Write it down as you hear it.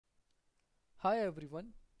Hi everyone,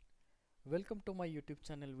 welcome to my YouTube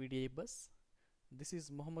channel VDI Bus. This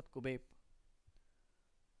is Mohammed Kubayb.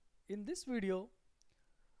 In this video,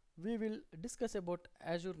 we will discuss about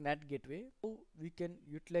Azure NAT Gateway, how we can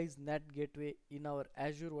utilize NAT Gateway in our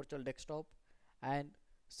Azure Virtual Desktop and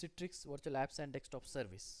Citrix Virtual Apps and Desktop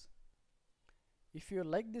service. If you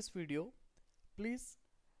like this video, please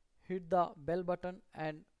hit the bell button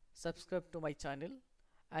and subscribe to my channel,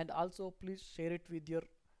 and also please share it with your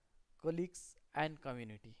colleagues and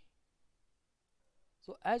community.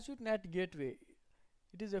 So Azure NAT Gateway,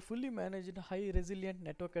 it is a fully managed high resilient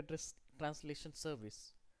network address translation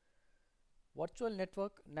service. Virtual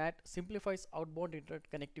network NAT simplifies outbound internet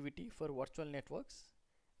connectivity for virtual networks.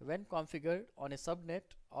 When configured on a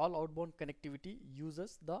subnet, all outbound connectivity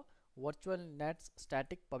uses the virtual NAT's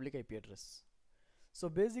static public IP address. So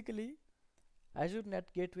basically, Azure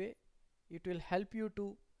NAT Gateway, it will help you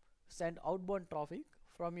to send outbound traffic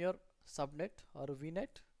from your subnet or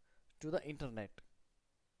VNet to the internet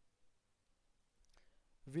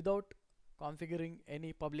without configuring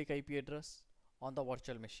any public IP address on the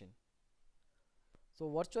virtual machine. So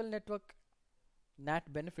virtual network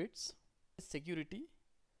NAT benefits security.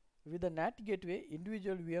 With the NAT gateway,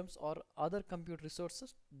 individual VMs or other compute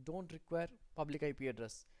resources don't require public IP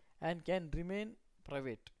address and can remain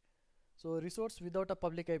private. So resource without a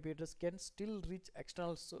public IP address can still reach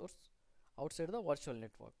external source outside the virtual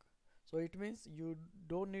network. So it means you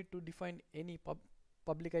don't need to define any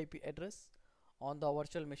public IP address on the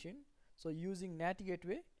virtual machine. So using NAT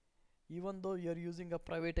gateway, even though you are using a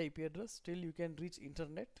private IP address, still you can reach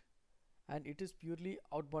internet, and it is purely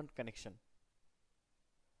outbound connection.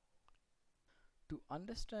 To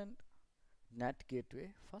understand NAT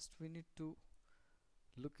gateway, first we need to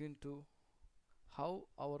look into how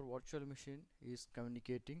our virtual machine is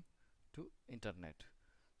communicating to internet.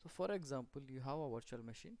 So for example, you have a virtual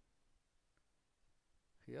machine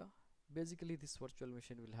here. Basically this virtual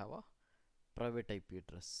machine will have a private IP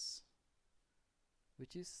address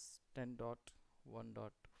which is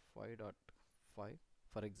 10.1.5.5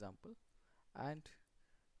 for example, and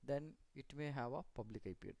then it may have a public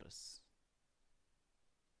IP address.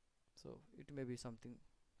 So it may be something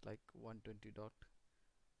like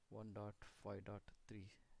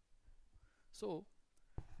 120.1.5.3. So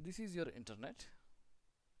this is your internet.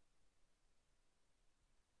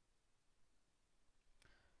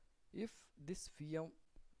 If this VM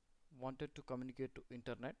wanted to communicate to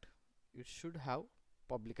internet, it should have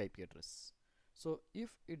public IP address. So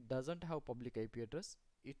if it doesn't have public IP address,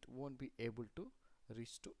 it won't be able to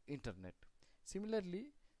reach to internet.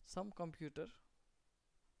 Similarly, some computer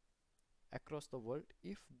across the world,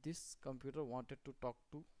 if this computer wanted to talk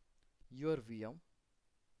to your VM,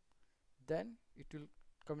 then it will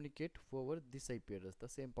communicate over this IP address, the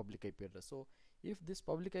same public IP address. So if this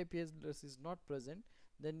public IP address is not present,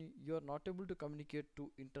 then you are not able to communicate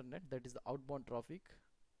to internet, that is the outbound traffic,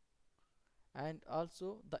 and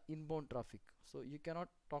also the inbound traffic. So you cannot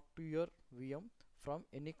talk to your VM from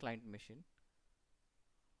any client machine.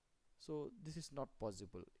 So this is not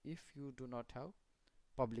possible if you do not have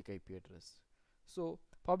public IP address. So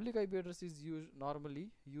public IP address is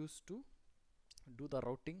normally used to do the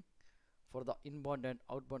routing for the inbound and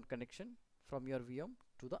outbound connection from your VM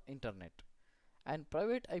to the internet. And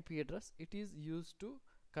private IP address, it is used to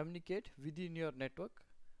communicate within your network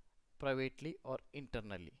privately or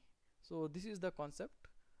internally. So this is the concept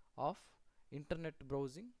of internet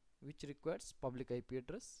browsing, which requires public IP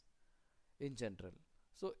address in general.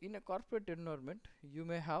 So in a corporate environment, you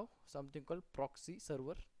may have something called proxy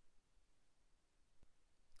server.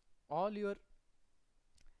 All your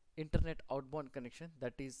internet outbound connection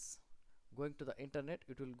that is going to the internet,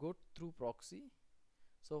 it will go through proxy.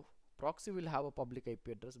 So proxy will have a public IP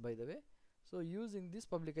address, by the way. So using this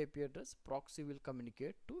public IP address, proxy will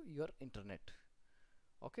communicate to your internet.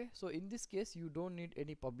 Okay, so in this case you don't need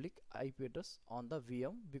any public IP address on the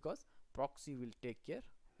VM, because proxy will take care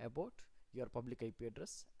about your public IP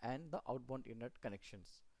address and the outbound internet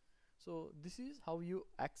connections. So this is how you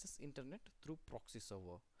access internet through proxy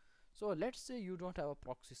server. So let's say you don't have a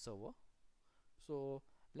proxy server. So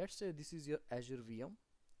let's say this is your Azure VM,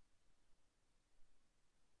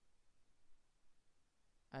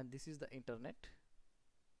 and this is the internet.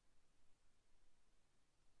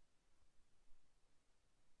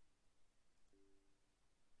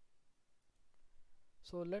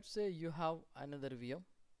 So let's say you have another VM.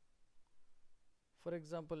 For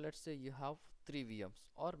example, let's say you have 3 VMs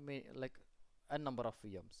or like a number of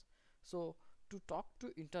VMs. So to talk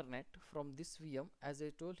to internet from this VM, as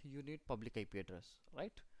I told, you need public IP address,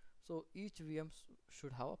 right? So each VM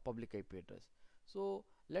should have a public IP address. So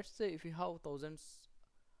let's say if you have thousands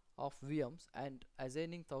of VMs and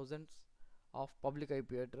assigning thousands of public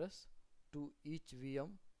IP address to each VM,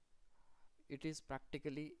 it is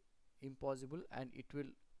practically impossible, and it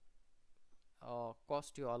will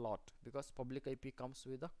cost you a lot, because public IP comes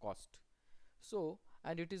with a cost. So,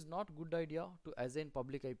 and it is not good idea to assign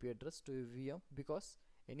public IP address to a VM, because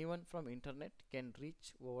anyone from internet can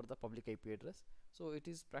reach over the public IP address. So it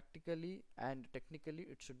is practically and technically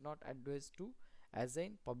it should not advise to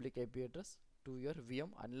assign public IP address to your VM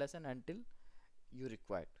unless and until you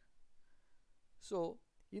require. So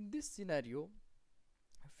in this scenario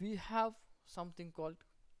we have something called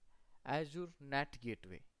Azure NAT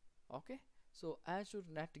Gateway. Okay, so Azure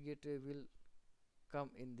NAT Gateway will come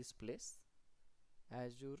in this place,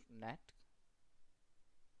 Azure NAT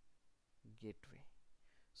Gateway.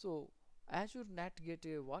 So Azure NAT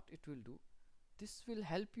Gateway, what it will do, this will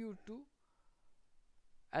help you to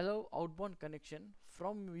allow outbound connection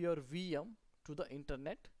from your VM to the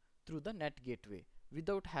internet through the NAT gateway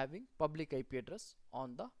without having public IP address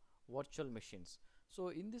on the virtual machines. So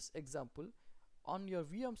in this example, on your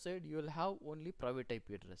VM side you will have only private IP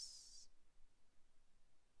address.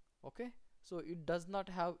 Okay, so it does not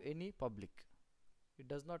have any public. It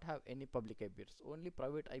does not have any public IP address, only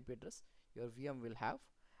private IP address your VM will have.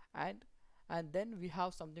 And then we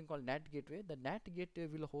have something called NAT gateway. The NAT gateway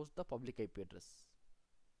will host the public IP address.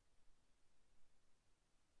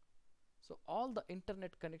 So all the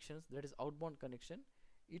internet connections, that is outbound connection,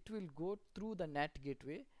 it will go through the NAT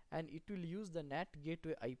gateway, and it will use the NAT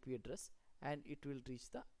gateway IP address, and it will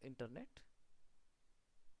reach the internet,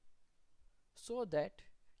 so that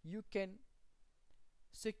you can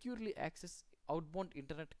securely access outbound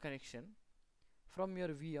internet connection from your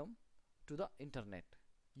VM to the internet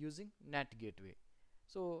using NAT gateway.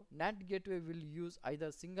 So NAT gateway will use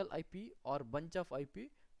either single IP or bunch of IP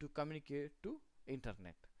to communicate to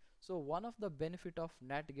internet. So one of the benefit of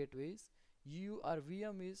NAT gateway is your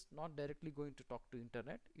VM is not directly going to talk to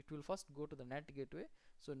internet. It will first go to the NAT gateway.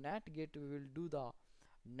 So NAT gateway will do the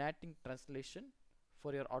NATing translation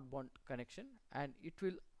for your outbound connection, and it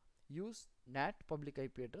will use NAT public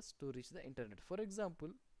IP address to reach the internet. For example,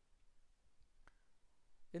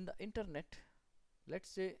 in the internet, let's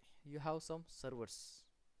say you have some servers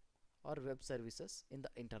or web services in the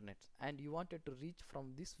internet, and you wanted to reach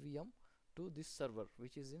from this VM to this server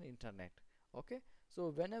which is in internet. Okay,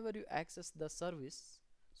 so whenever you access the service,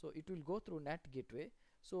 so it will go through NAT gateway.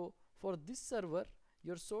 So for this server,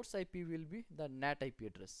 your source IP will be the NAT IP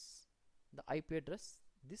address. The IP address,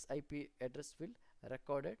 this IP address will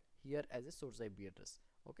recorded here as a source IP address.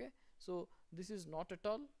 Okay, so this is not at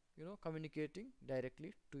all communicating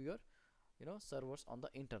directly to your servers on the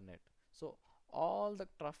internet. So all the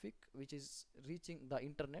traffic which is reaching the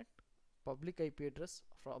internet, public IP address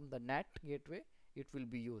from the NAT gateway, it will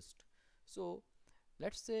be used. So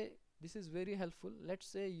let's say this is very helpful. Let's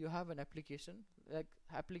say you have an application, like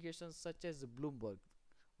applications such as Bloomberg.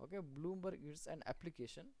 Okay, Bloomberg is an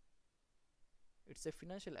application, it's a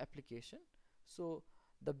financial application. So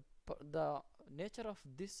the nature of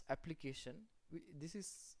this application, this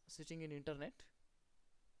is sitting in internet.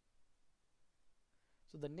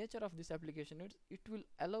 So the nature of this application is it will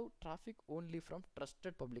allow traffic only from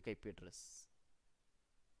trusted public IP address.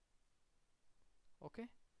 Okay,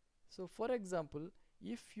 so for example,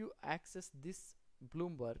 if you access this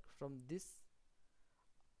Bloomberg from this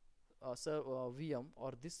VM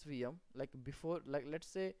or this VM, like before, like let's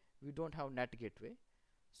say we don't have NAT gateway.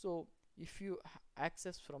 So if you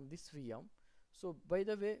access from this VM, so by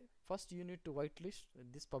the way, first you need to whitelist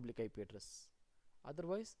this public IP address,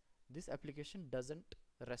 otherwise this application doesn't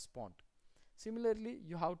respond. Similarly,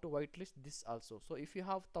 you have to whitelist this also. So if you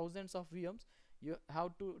have thousands of VMs, you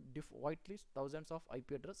have to whitelist thousands of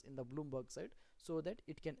IP address in the Bloomberg side, so that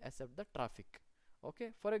it can accept the traffic.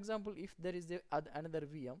 Okay, for example, if there is another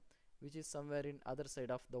VM which is somewhere in other side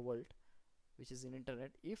of the world, which is in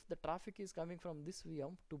internet, if the traffic is coming from this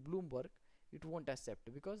VM to Bloomberg, it won't accept,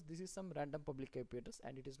 because this is some random public IP address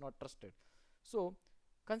and it is not trusted. So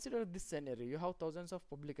consider this scenario, you have thousands of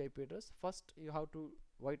public IP address. First you have to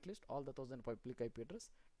whitelist all the 1000 public IP address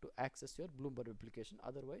to access your Bloomberg application,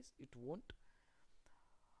 otherwise it won't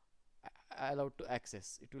allow to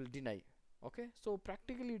access, it will deny. Okay, so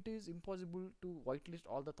practically it is impossible to whitelist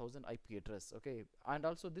all the 1000 IP address. Okay, and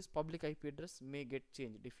also this public IP address may get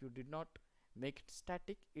changed. If you did not make it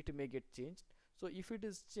static, it may get changed. So if it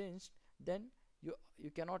is changed, then you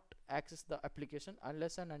cannot access the application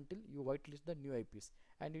unless and until you whitelist the new IPs,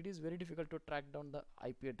 and it is very difficult to track down the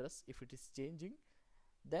IP address if it is changing.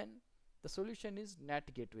 Then the solution is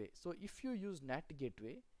NAT gateway. So if you use NAT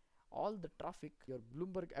gateway, all the traffic, your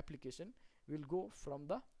Bloomberg application will go from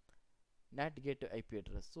the NAT gateway IP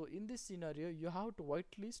address. So in this scenario, you have to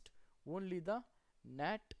whitelist only the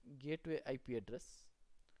NAT gateway IP address,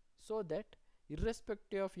 so that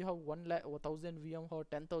irrespective of you have 1000 VM or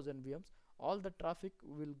 10,000 VMs, all the traffic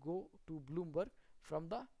will go to Bloomberg from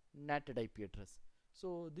the NATed IP address.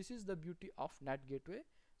 So this is the beauty of NAT gateway.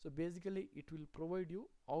 So basically it will provide you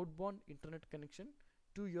outbound internet connection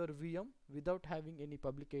to your VM without having any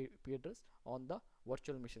public IP address on the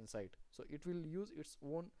virtual machine side. So it will use its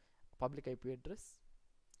own public IP address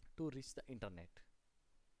to reach the internet.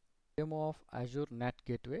 Demo of Azure NAT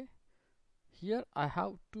Gateway. Here I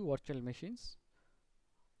have two virtual machines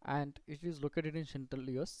and it is located in Central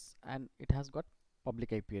US and it has got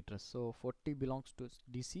public IP address. So 40 belongs to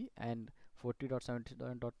DC and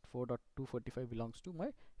 40.77.4.245 belongs to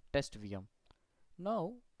my test VM.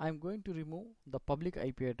 Now I am going to remove the public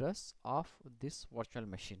IP address of this virtual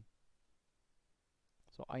machine.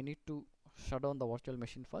 So I need to shut down the virtual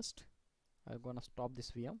machine first. I'm gonna stop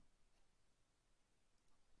this VM.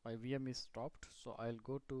 My VM is stopped, so I'll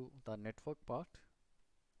go to the network part.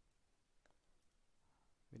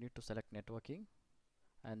 We need to select networking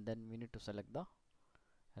and then we need to select the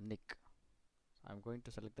NIC. I'm going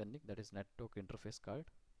to select the NIC, that is network interface card,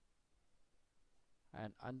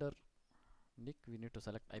 and under NIC we need to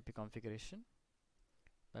select IP configuration.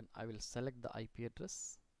 Then I will select the IP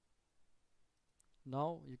address.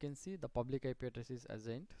 Now you can see the public IP address is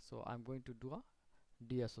assigned, so I'm going to do a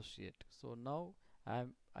deassociate. So now I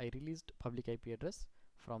released public IP address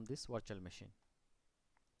from this virtual machine.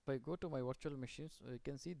 If I go to my virtual machines, you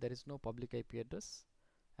can see there is no public IP address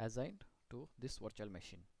assigned to this virtual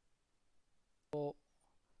machine. So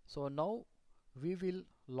now we will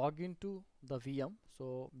log into the VM.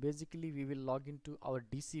 So basically we will log into our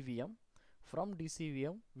DC VM. From DC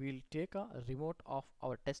VM we will take a remote of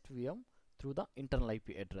our test VM through the internal IP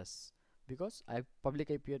address, because public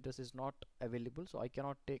IP address is not available, so I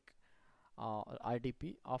cannot take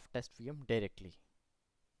RDP of test VM directly.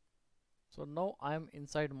 So now I am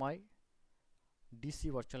inside my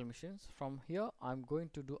DC virtual machines. From here I am going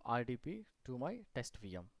to do RDP to my test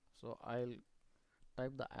VM. So I'll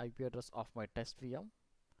type the IP address of my test VM,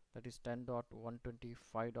 that is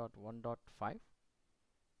 10.125.1.5.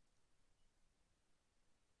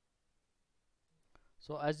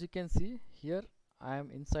 So as you can see here, I am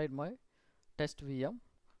inside my test VM.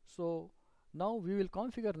 So now we will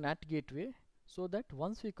configure NAT gateway, so that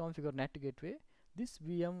once we configure NAT gateway, this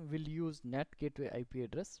VM will use NAT gateway IP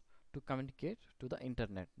address to communicate to the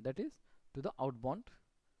internet, that is to the outbound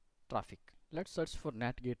traffic. Let's search for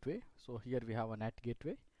NAT gateway. So here we have a NAT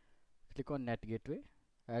gateway. Click on NAT gateway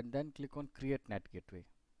and then click on create NAT gateway.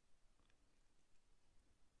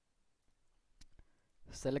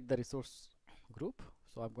 Select the resource group.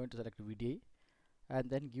 So I'm going to select VDI and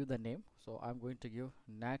then give the name. So I'm going to give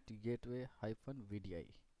NAT gateway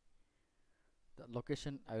 -VDI. The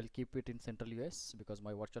location I will keep it in Central US because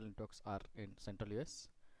my virtual networks are in Central US.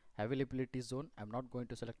 Availability zone, I'm not going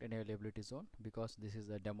to select any availability zone because this is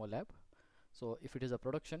a demo lab. So if it is a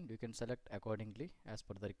production, you can select accordingly as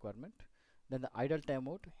per the requirement. Then the idle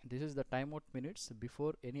timeout, this is the timeout minutes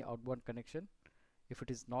before any outbound connection. If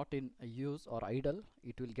it is not in use or idle,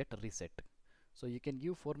 it will get reset. So you can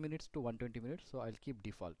give 4 minutes to 120 minutes, so I'll keep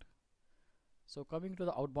default. So coming to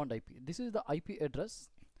the outbound IP, this is the IP address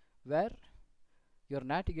where your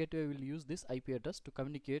NAT gateway will use this IP address to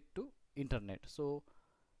communicate to internet. So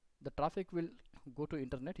the traffic will go to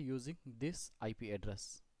internet using this IP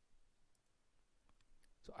address.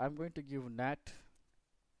 So I'm going to give NAT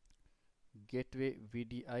gateway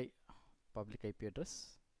VDI public IP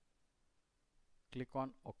address. Click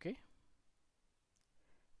on OK.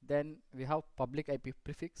 Then we have public IP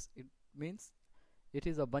prefix. It means it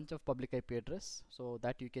is a bunch of public IP address, so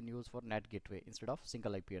that you can use for NAT gateway instead of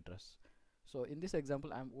single IP address. So in this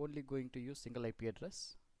example I'm only going to use single IP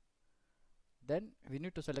address. Then we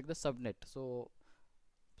need to select the subnet. So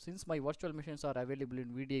since my virtual machines are available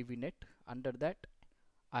in VDI VNet, under that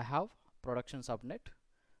I have production subnet.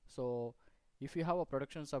 So if you have a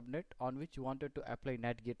production subnet on which you wanted to apply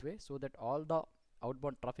NAT gateway, so that all the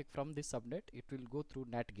outbound traffic from this subnet, it will go through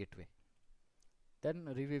NAT gateway. Then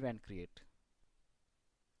review and create.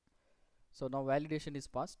 So now validation is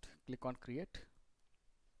passed. Click on create.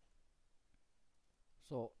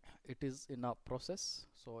 So it is in a process,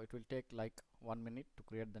 so it will take like 1 minute to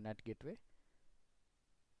create the NAT gateway.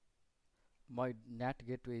 My NAT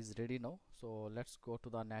gateway is ready now, so let's go to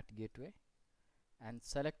the NAT gateway and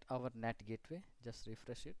select our NAT gateway. Just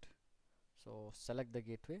refresh it. So select the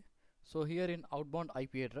gateway. So here in outbound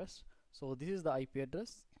IP address, so this is the IP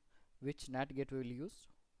address which NAT gateway will use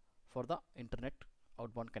for the internet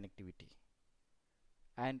outbound connectivity.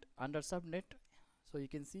 and under subnet, so you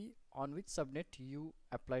can see on which subnet you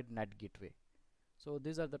applied NAT gateway. So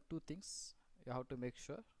these are the two things you have to make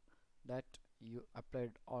sure that you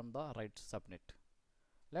applied on the right subnet.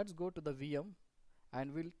 Let's go to the VM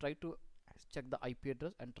and we'll try to check the IP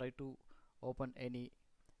address and try to open any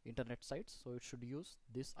internet sites. So it should use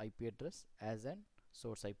this IP address as an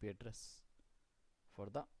source IP address for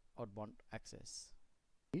the outbound access.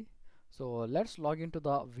 So let's log into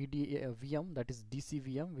the VM, that is DC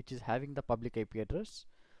VM, which is having the public IP address.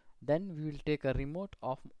 Then we will take a remote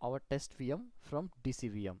of our test VM from DC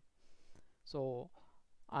VM. So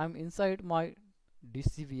I'm inside my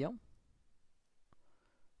DC VM.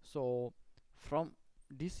 So from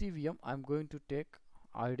DC VM I'm going to take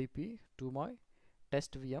IDP to my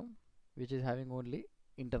test VM, which is having only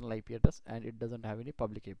internal IP address and it doesn't have any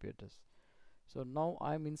public IP address. So now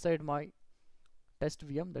I'm inside my test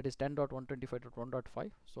VM, that is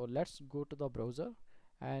 10.125.1.5. so let's go to the browser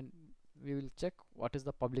and we will check what is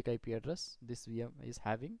the public IP address this VM is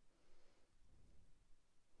having.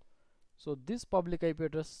 So this public IP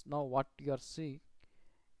address, now what you are seeing,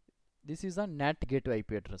 this is a NAT gateway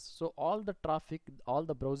IP address. So all the traffic, all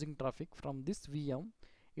the browsing traffic from this VM,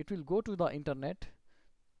 it will go to the internet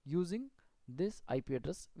using this IP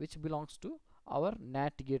address, which belongs to our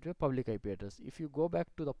NAT gateway public IP address. If you go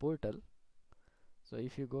back to the portal, so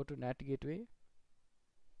if you go to NAT gateway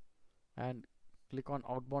and click on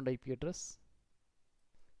outbound IP address,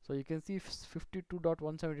 so you can see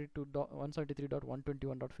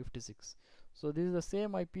 52.172.173.121.56. so this is the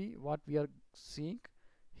same IP what we are seeing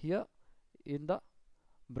here in the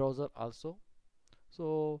browser also.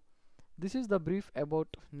 So this is the brief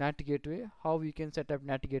about NAT gateway, how we can set up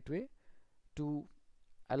NAT gateway to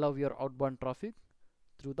allow your outbound traffic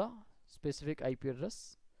through the specific IP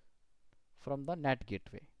address from the NAT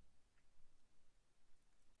gateway.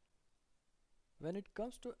 When it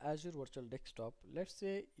comes to Azure Virtual Desktop, let's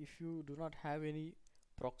say if you do not have any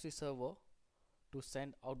proxy server to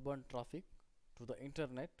send outbound traffic to the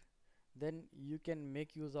internet, then you can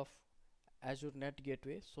make use of Azure NAT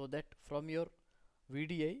Gateway, so that from your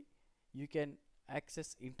VDI you can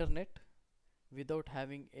access internet without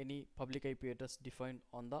having any public IP address defined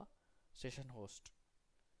on the session host.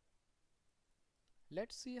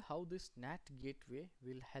 Let's see how this NAT gateway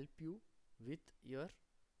will help you with your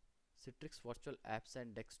Citrix virtual apps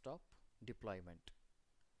and desktop deployment.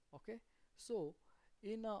 Okay, so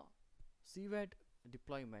in a CVAD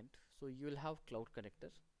deployment, so you will have cloud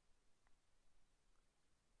connector,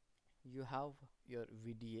 you have your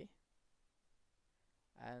VDA,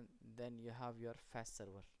 and then you have your fast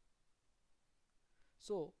server.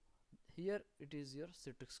 So here it is your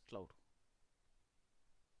Citrix cloud.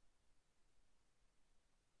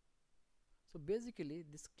 So basically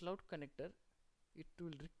this cloud connector, it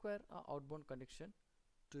will require a outbound connection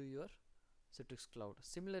to your Citrix cloud.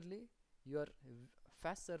 Similarly, your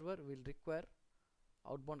fast server will require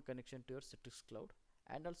outbound connection to your Citrix cloud,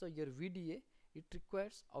 and also your VDA, it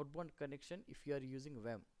requires outbound connection if you are using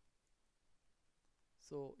VM.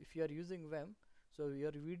 So if you are using VM, so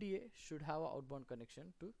your VDA should have an outbound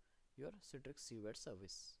connection to your Citrix CVAD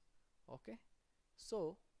service. Okay,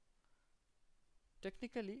 so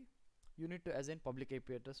technically you need to assign public IP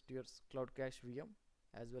address to your cloud cache VM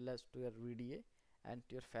as well as to your VDA and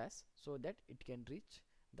to your FAS, so that it can reach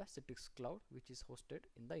the Citrix cloud which is hosted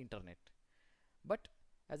in the internet. But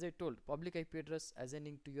as I told, public IP address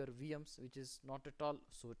assigning to your VMs, which is not at all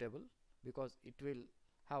suitable because it will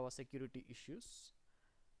have a security issues.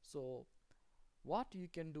 So what you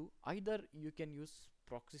can do, either you can use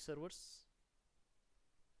proxy servers.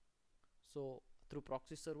 So through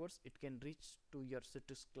proxy servers it can reach to your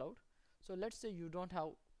Citrix cloud. So let's say you don't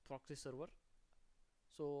have proxy server,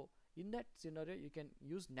 so in that scenario you can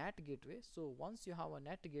use NAT gateway. So once you have a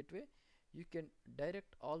NAT gateway, you can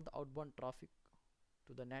direct all the outbound traffic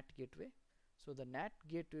to the NAT gateway. So the NAT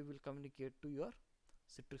gateway will communicate to your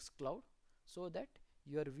Citrix cloud, so that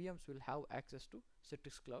your VMs will have access to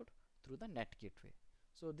Citrix cloud through the NAT gateway.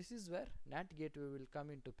 So this is where NAT gateway will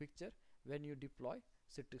come into picture when you deploy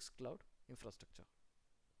Citrix cloud infrastructure.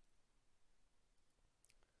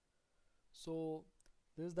 So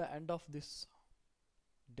this is the end of this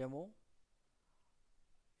demo.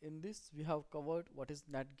 In this we have covered what is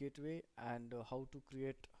NAT gateway and how to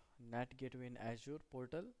create NAT gateway in Azure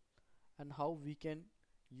portal, and how we can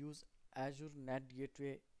use Azure NAT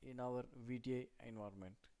gateway in our VDI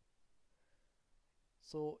environment.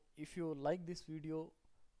 So if you like this video,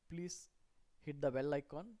 please hit the bell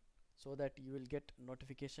icon so that you will get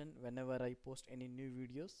notification whenever I post any new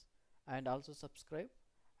videos, and also subscribe,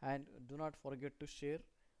 and do not forget to share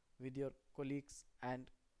with your colleagues and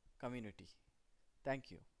community.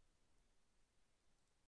 Thank you.